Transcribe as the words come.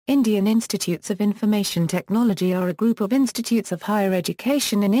Indian Institutes of Information Technology are a group of institutes of higher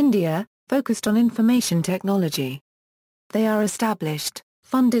education in India, focused on information technology. They are established,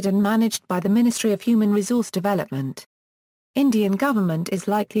 funded and managed by the Ministry of Human Resource Development. Indian government is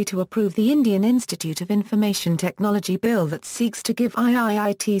likely to approve the Indian Institute of Information Technology Bill that seeks to give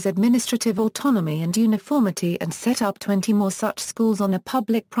IIITs administrative autonomy and uniformity and set up 20 more such schools on a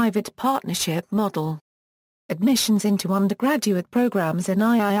public-private partnership model. Admissions into undergraduate programs in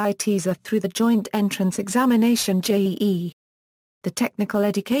IIITs are through the Joint Entrance Examination JEE. The technical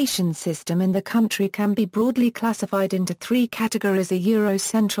education system in the country can be broadly classified into three categories: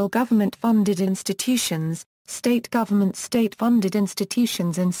 central government-funded institutions, state government state-funded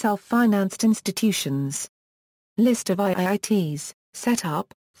institutions and self-financed institutions. List of IIITs, set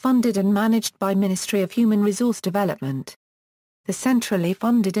up, funded and managed by Ministry of Human Resource Development. The centrally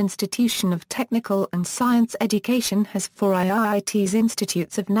funded Institution of Technical and Science Education has 4 IIITs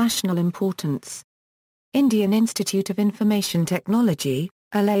institutes of national importance. Indian Institute of Information Technology,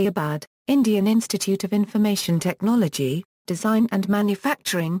 Allahabad, Indian Institute of Information Technology, Design and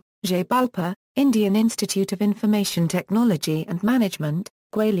Manufacturing, Jabalpur, Indian Institute of Information Technology and Management,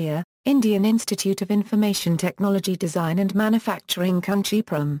 Gwalior, Indian Institute of Information Technology Design and Manufacturing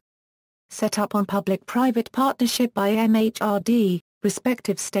Kanchipuram. Set up on public-private partnership by MHRD,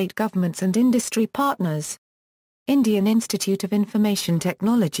 respective state governments and industry partners. Indian Institute of Information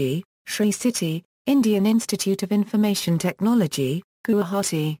Technology, Sri City, Indian Institute of Information Technology,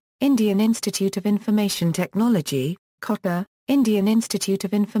 Guwahati, Indian Institute of Information Technology, Kota, Indian Institute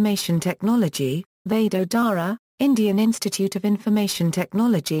of Information Technology, Vadodara, Indian Institute of Information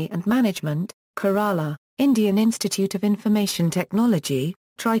Technology and Management, Kerala, Indian Institute of Information Technology,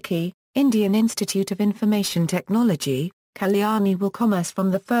 Trichy, Indian Institute of Information Technology, Kalyani will commence from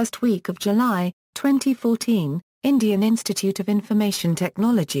the first week of July, 2014, Indian Institute of Information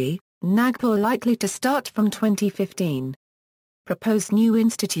Technology, Nagpur likely to start from 2015. Proposed new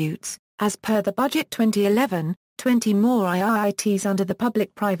institutes, as per the Budget 2011, 20 more IIITs under the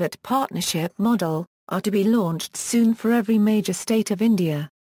public-private partnership model, are to be launched soon for every major state of India.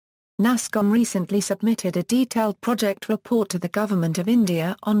 NASSCOM recently submitted a detailed project report to the Government of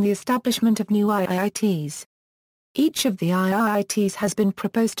India on the establishment of new IIITs. Each of the IIITs has been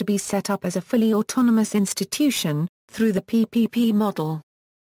proposed to be set up as a fully autonomous institution, through the PPP model.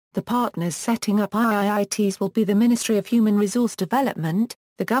 The partners setting up IIITs will be the Ministry of Human Resource Development,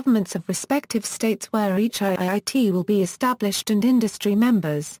 the governments of respective states where each IIIT will be established and industry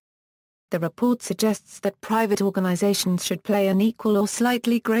members. The report suggests that private organizations should play an equal or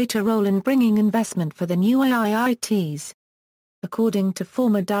slightly greater role in bringing investment for the new IIITs. According to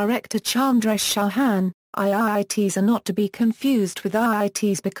former Director Chandresh Chauhan, IIITs are not to be confused with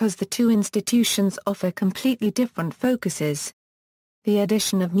IITs because the two institutions offer completely different focuses. The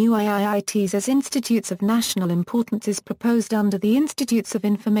addition of new IIITs as institutes of national importance is proposed under the Institutes of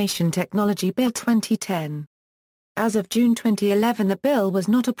Information Technology Bill 2010. As of June 2011, the bill was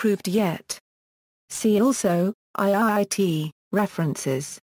not approved yet. See also, IIIT, references.